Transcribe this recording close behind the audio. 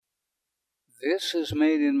This is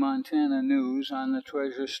Made in Montana News on the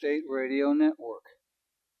Treasure State Radio Network.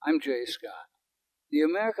 I'm Jay Scott. The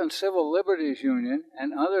American Civil Liberties Union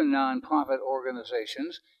and other nonprofit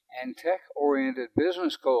organizations and tech-oriented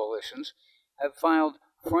business coalitions have filed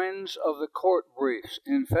Friends of the Court briefs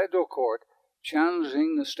in federal court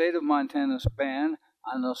challenging the state of Montana's ban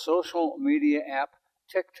on the social media app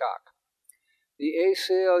TikTok. The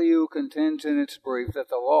ACLU contends in its brief that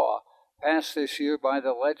the law, passed this year by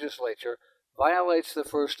the legislature, violates the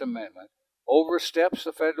First Amendment, oversteps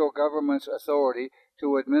the federal government's authority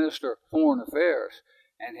to administer foreign affairs,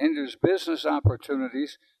 and hinders business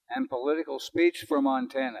opportunities and political speech for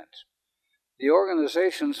Montanans. The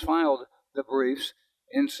organizations filed the briefs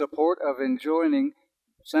in support of enjoining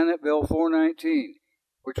Senate Bill 419,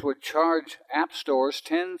 which would charge app stores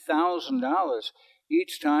 $10,000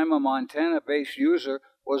 each time a Montana-based user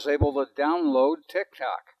was able to download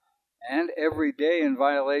TikTok, and every day in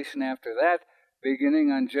violation after that, beginning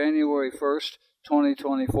on January 1st,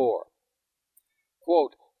 2024.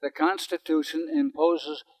 Quote, the Constitution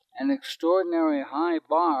imposes an extraordinary high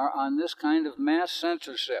bar on this kind of mass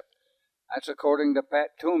censorship. That's according to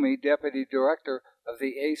Pat Toomey, Deputy Director of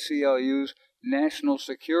the ACLU's National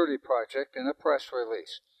Security Project, in a press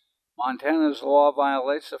release. Montana's law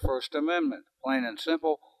violates the First Amendment, plain and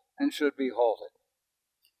simple, and should be halted.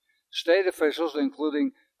 State officials,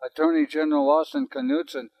 including Attorney General Austin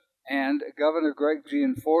Knudsen and Governor Greg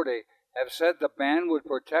Gianforte, have said the ban would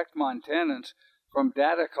protect Montanans from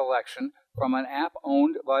data collection from an app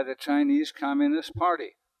owned by the Chinese Communist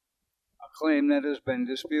Party, a claim that has been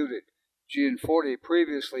disputed. Gianforte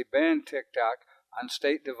previously banned TikTok on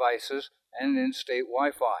state devices and in state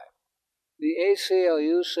Wi-Fi. The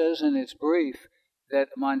ACLU says in its brief that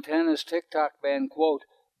Montana's TikTok ban, quote,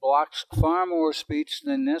 blocks far more speech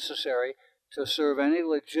than necessary to serve any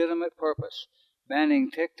legitimate purpose,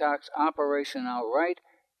 banning TikTok's operation outright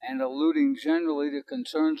and alluding generally to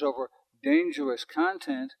concerns over dangerous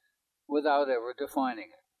content without ever defining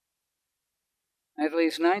it. At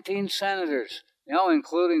least 19 senators, now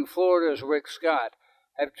including Florida's Rick Scott,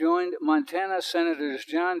 have joined Montana Senators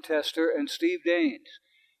Jon Tester and Steve Daines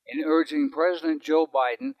in urging President Joe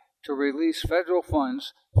Biden to release federal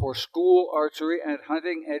funds for school archery and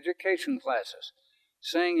hunting education classes,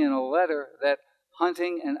 saying in a letter that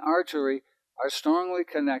hunting and archery are strongly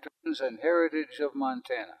connected and heritage of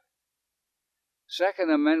Montana.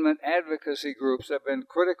 Second Amendment advocacy groups have been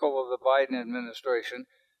critical of the Biden administration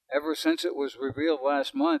ever since it was revealed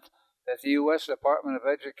last month that the U.S. Department of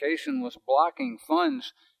Education was blocking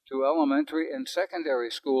funds to elementary and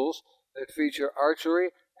secondary schools that feature archery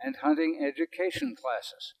and hunting education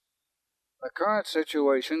classes. The current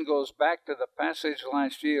situation goes back to the passage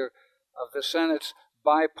last year of the Senate's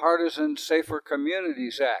Bipartisan Safer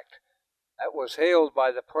Communities Act. That was hailed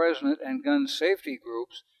by the President and gun safety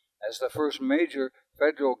groups as the first major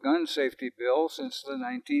federal gun safety bill since the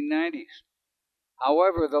 1990s.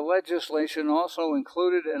 However, the legislation also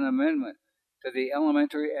included an amendment to the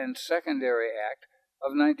Elementary and Secondary Act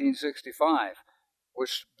of 1965,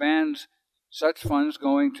 which bans such funds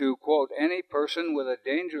going to, quote, any person with a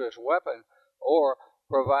dangerous weapon or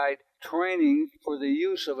provide training for the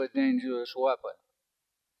use of a dangerous weapon.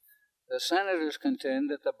 The senators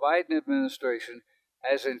contend that the Biden administration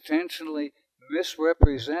has intentionally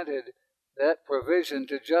misrepresented that provision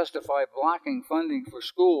to justify blocking funding for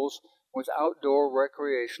schools with outdoor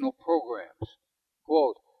recreational programs.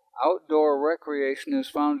 Quote, outdoor recreation is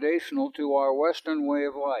foundational to our Western way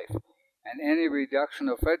of life, and any reduction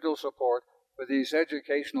of federal support for these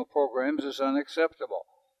educational programs is unacceptable.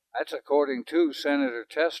 That's according to Senator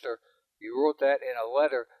Tester. He wrote that in a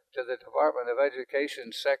letter to the Department of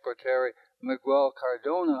Education Secretary Miguel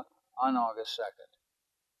Cardona on August 2nd.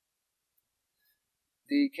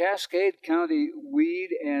 The Cascade County Weed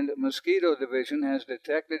and Mosquito Division has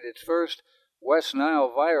detected its first West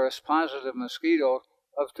Nile virus positive mosquito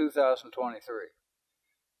of 2023.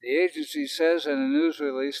 The agency says in a news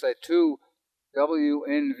release that 2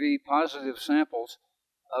 WNV positive samples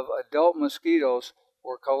of adult mosquitoes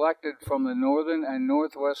were collected from the northern and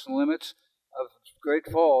northwest limits of Great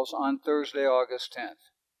Falls on Thursday, August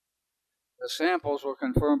 10th. The samples were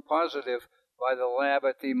confirmed positive by the lab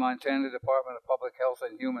at the Montana Department of Public Health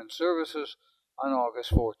and Human Services on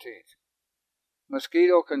August 14th.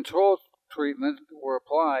 Mosquito control treatment were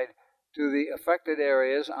applied to the affected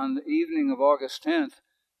areas on the evening of August 10th,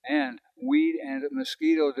 and Weed and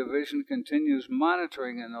Mosquito Division continues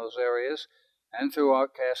monitoring in those areas and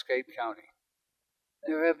throughout Cascade County.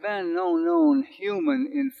 There have been no known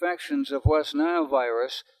human infections of West Nile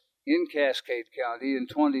virus in Cascade County in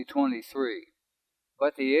 2023,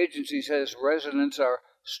 but the agency says residents are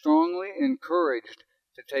strongly encouraged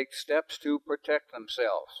to take steps to protect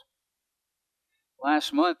themselves.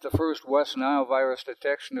 Last month, the first West Nile virus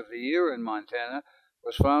detection of the year in Montana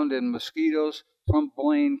was found in mosquitoes from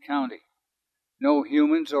Blaine County. No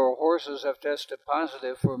humans or horses have tested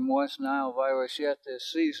positive for West Nile virus yet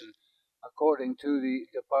this season, according to the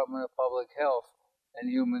Department of Public Health and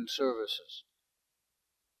Human Services.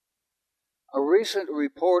 A recent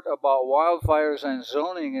report about wildfires and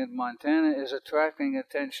zoning in Montana is attracting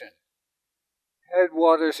attention.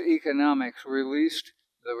 Headwaters Economics released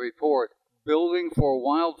the report, Building for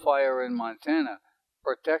Wildfire in Montana,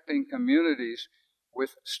 Protecting Communities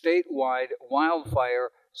with Statewide Wildfire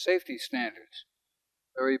Safety Standards.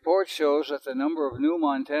 The report shows that the number of new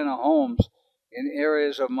Montana homes in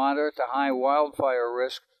areas of moderate to high wildfire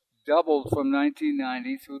risk doubled from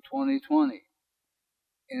 1990 through 2020.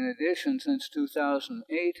 In addition, since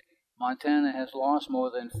 2008, Montana has lost more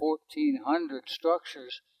than 1,400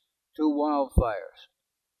 structures to wildfires.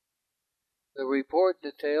 The report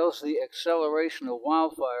details the acceleration of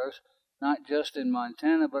wildfires not just in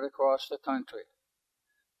Montana but across the country.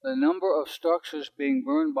 The number of structures being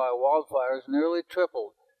burned by wildfires nearly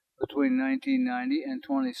tripled between 1990 and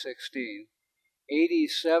 2016.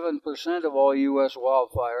 87% of all U.S.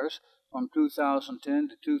 wildfires from 2010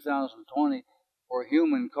 to 2020 were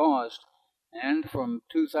human-caused, and from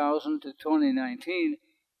 2000 to 2019,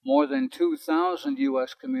 more than 2,000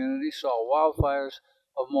 U.S. communities saw wildfires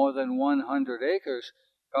of more than 100 acres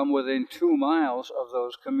come within 2 miles of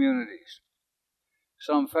those communities.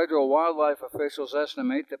 Some federal wildlife officials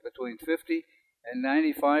estimate that between 50 and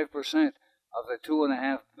 95% of the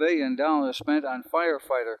 $2.5 billion spent on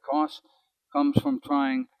firefighter costs comes from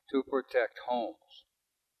trying to protect homes.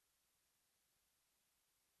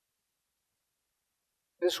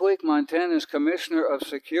 This week, Montana's Commissioner of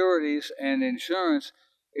Securities and Insurance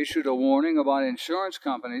issued a warning about insurance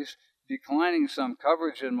companies declining some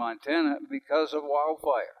coverage in Montana because of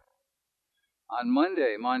wildfire. On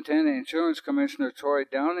Monday, Montana Insurance Commissioner Troy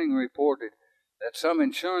Downing reported that some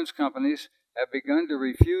insurance companies have begun to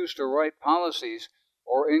refuse to write policies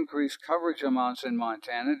or increase coverage amounts in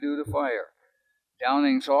Montana due to fire.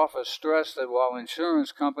 Downing's office stressed that while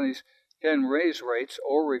insurance companies can raise rates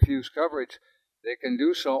or refuse coverage, they can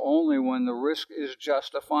do so only when the risk is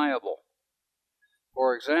justifiable.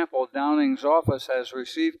 For example, Downing's office has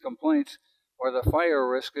received complaints where the fire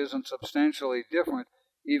risk isn't substantially different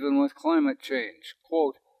even with climate change.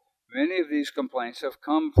 Quote, many of these complaints have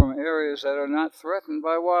come from areas that are not threatened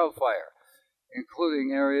by wildfire,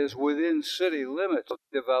 including areas within city limits of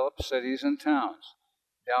developed cities and towns.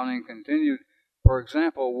 Downing continued, for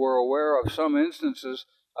example, we're aware of some instances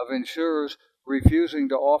of insurers refusing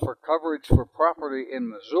to offer coverage for property in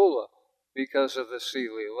Missoula because of the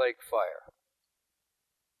Seeley Lake fire.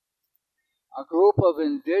 A group of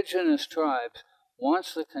indigenous tribes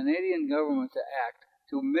wants the Canadian government to act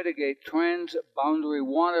to mitigate trans-boundary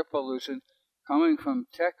water pollution coming from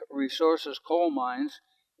Teck Resources coal mines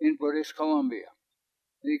in British Columbia.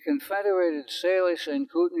 The Confederated Salish and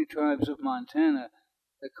Kootenai tribes of Montana,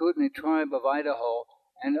 the Kootenai tribe of Idaho,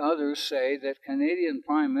 and others say that Canadian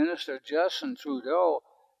Prime Minister Justin Trudeau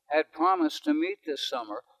had promised to meet this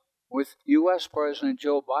summer with U.S. President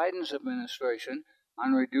Joe Biden's administration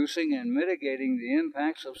on reducing and mitigating the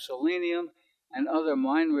impacts of selenium and other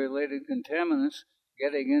mine-related contaminants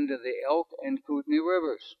getting into the Elk and Kootenai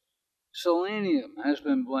rivers. Selenium has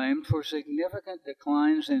been blamed for significant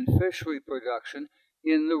declines in fish reproduction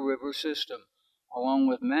in the river system, along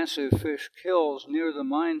with massive fish kills near the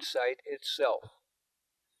mine site itself.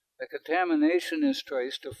 The contamination is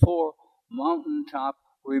traced to 4 mountaintop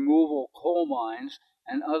removal coal mines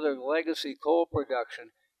and other legacy coal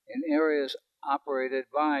production in areas operated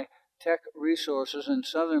by Teck Resources in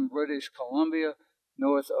southern British Columbia,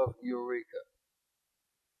 north of Eureka.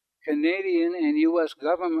 Canadian and U.S.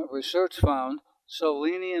 government research found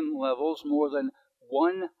selenium levels more than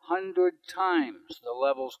 100 times the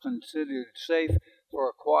levels considered safe for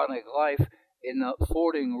aquatic life in the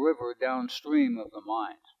Fording River downstream of the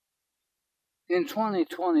mines. In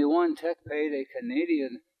 2021, Teck paid a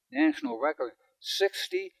Canadian national record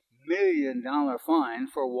 $60 million fine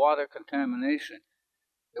for water contamination.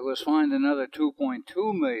 It was fined another $2.2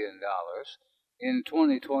 million in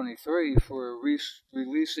 2023 for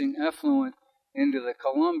releasing effluent into the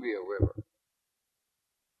Columbia River.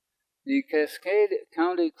 The Cascade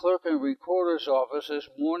County Clerk and Recorder's Office is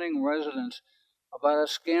warning residents about a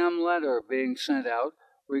scam letter being sent out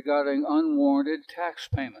regarding unwarranted tax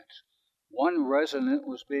payments. One resident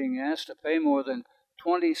was being asked to pay more than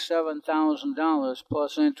 $27,000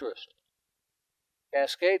 plus interest.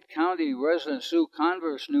 Cascade County resident Sue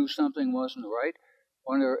Converse knew something wasn't right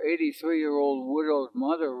when her 83-year-old widowed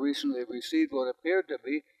mother recently received what appeared to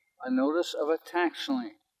be a notice of a tax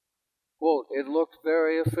lien. Quote, it looked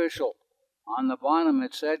very official. On the bottom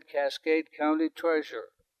it said Cascade County Treasurer.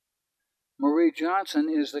 Marie Johnson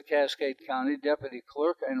is the Cascade County Deputy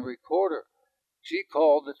Clerk and Recorder. She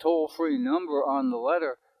called the toll-free number on the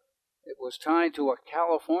letter. It was tied to a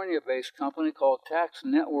California-based company called Tax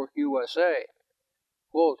Network USA.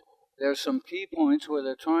 Quote, there's some key points where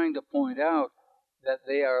they're trying to point out that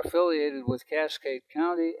they are affiliated with Cascade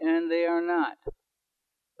County, and they are not.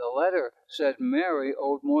 The letter said Mary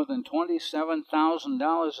owed more than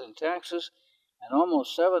 $27,000 in taxes and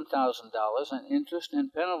almost $7,000 in interest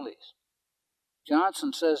and penalties.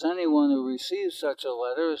 Johnson says anyone who receives such a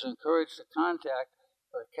letter is encouraged to contact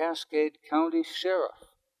the Cascade County Sheriff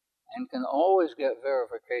and can always get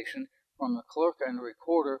verification from the clerk and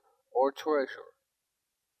recorder or treasurer.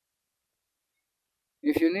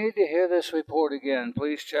 If you need to hear this report again,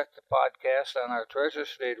 please check the podcast on our Treasure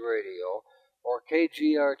State Radio or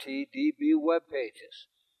KGRT DB web pages.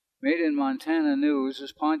 Made in Montana News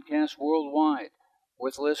is podcast worldwide,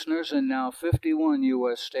 with listeners in now 51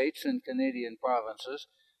 U.S. states and Canadian provinces,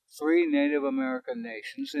 3 Native American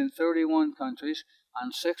nations in 31 countries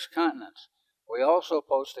on 6 continents. We also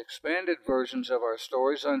post expanded versions of our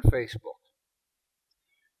stories on Facebook.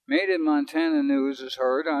 Made in Montana News is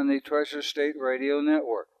heard on the Treasure State Radio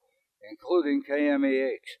Network, including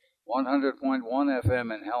KMEH, 100.1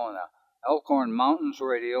 FM in Helena, Elkhorn Mountains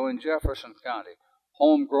Radio in Jefferson County,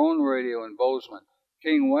 Homegrown Radio in Bozeman,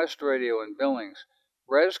 King West Radio in Billings,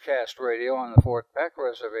 Rescast Radio on the Fort Peck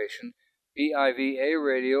Reservation, PIVA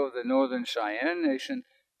Radio of the Northern Cheyenne Nation,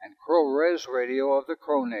 and Crow Res Radio of the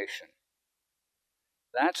Crow Nation.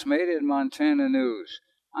 That's Made in Montana News.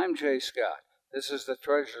 I'm Jay Scott. This is the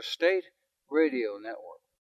Treasure State Radio Network.